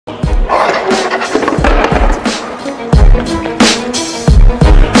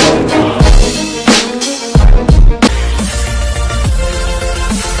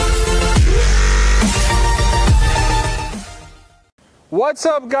What's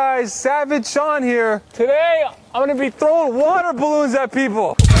up, guys? Savage Shawn here. Today, I'm gonna be throwing water balloons at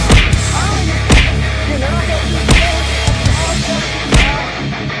people. This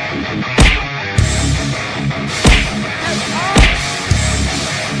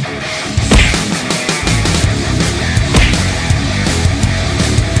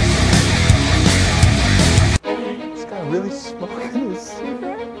guy really smoking his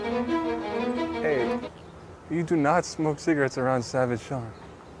cigarette? Hey. You do not smoke cigarettes around Savage Shawn.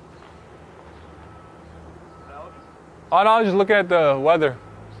 Oh no, I was just looking at the weather.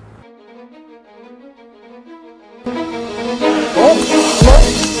 Oh, smoke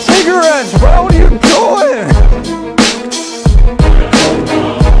cigarettes, bro! What are you doing?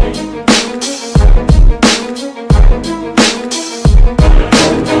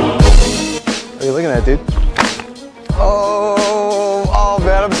 What are you looking at, dude? Oh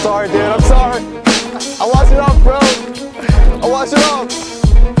man, I'm sorry, dude. I'm sorry. I wash it off, bro. I wash it off.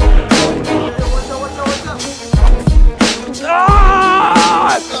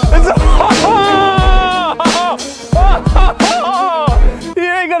 What's up? Ah! It's He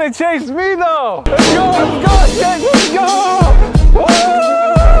ain't gonna chase me though. Let's go, Jake. Let's go. Woo!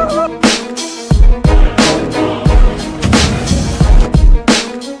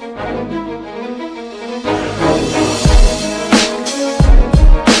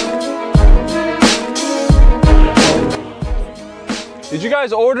 Did you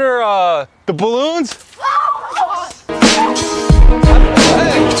guys order the balloons?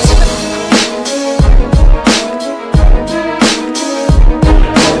 Hey.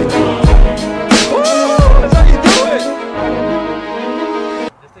 That's how you do it.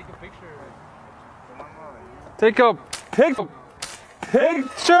 Just take a picture. Take a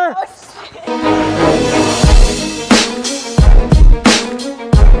picture.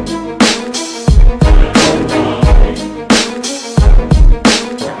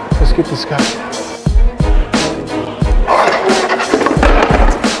 Let's get this guy.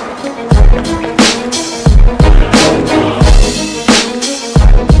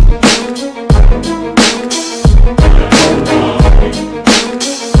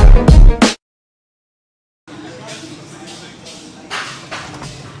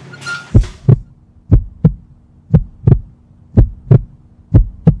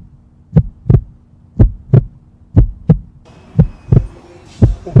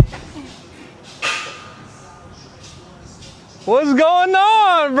 What's going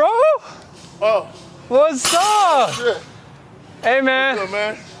on, bro? Oh. What's up? Shit. Hey, man. What's up,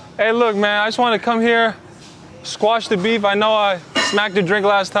 man? Hey, look, man. I just want to come here, squash the beef. I know I smacked the drink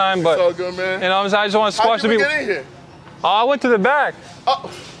last time, but it's all good, man. You know, I just want to squash the beef. How'd you get in here? Oh, I went to the back.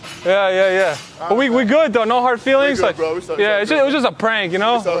 Oh. Yeah. But we good though. No hard feelings. We good, bro. It was just a prank, you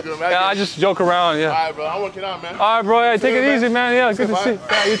know. It's all good, man. Yeah, I just joke around. Yeah. All right, bro. I'm working out, man. All right, bro. Yeah, take it easy, man. Yeah, good to see.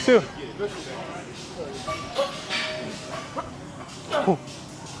 Yeah, you too.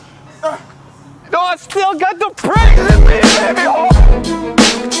 No, I still got the pranks in me, baby. Oh.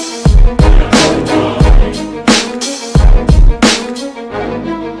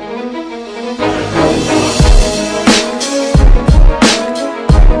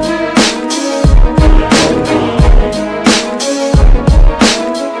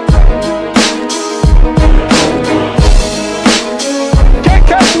 Can't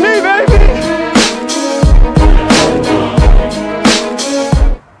catch me, baby.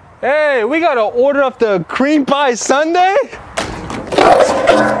 Hey, we gotta order up the cream pie sundae.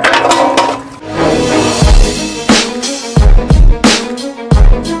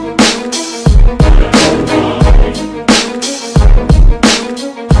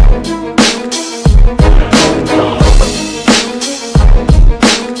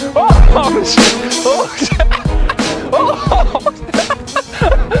 Oh shit! Oh shit!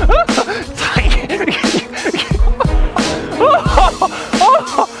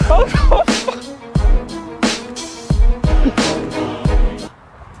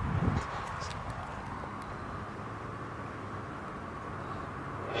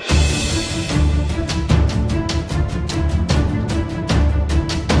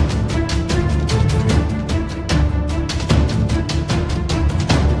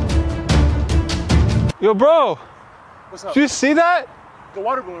 Yo, bro. What's up? Did you see that? The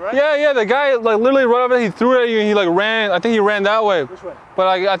water balloon, right? Yeah. The guy like literally right over there. He threw it at you and he like ran. I think he ran that way. Which way? But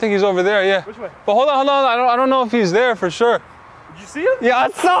I think he's over there. Yeah. Which way? But hold on. I don't know if he's there for sure. Did you see him? Yeah, I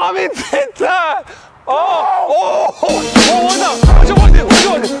saw him. He did that. Oh, what's up? What you want to do?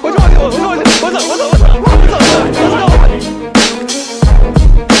 Let's go.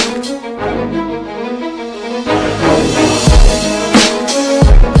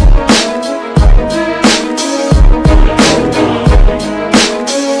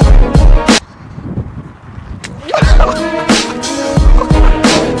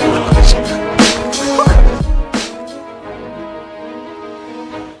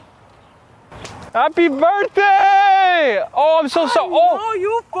 Happy birthday! Oh, I'm so sorry. Oh, no,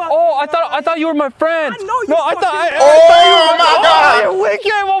 you fucking. Oh, I thought you were my friend. I know you. No, I thought you were my God! You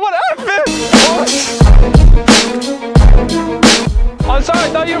wicked! What happened? Oh. I'm sorry. I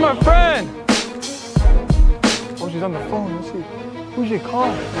thought you were my friend. Oh, she's on the phone. Let's see. Who's she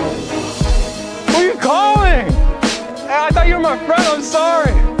calling? Who are you calling? Hey, I thought you were my friend. I'm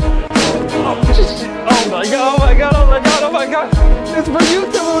sorry. Oh my God! Oh my God! Oh my God! Oh my God! It's for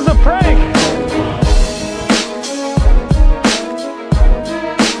YouTube. It was a prank.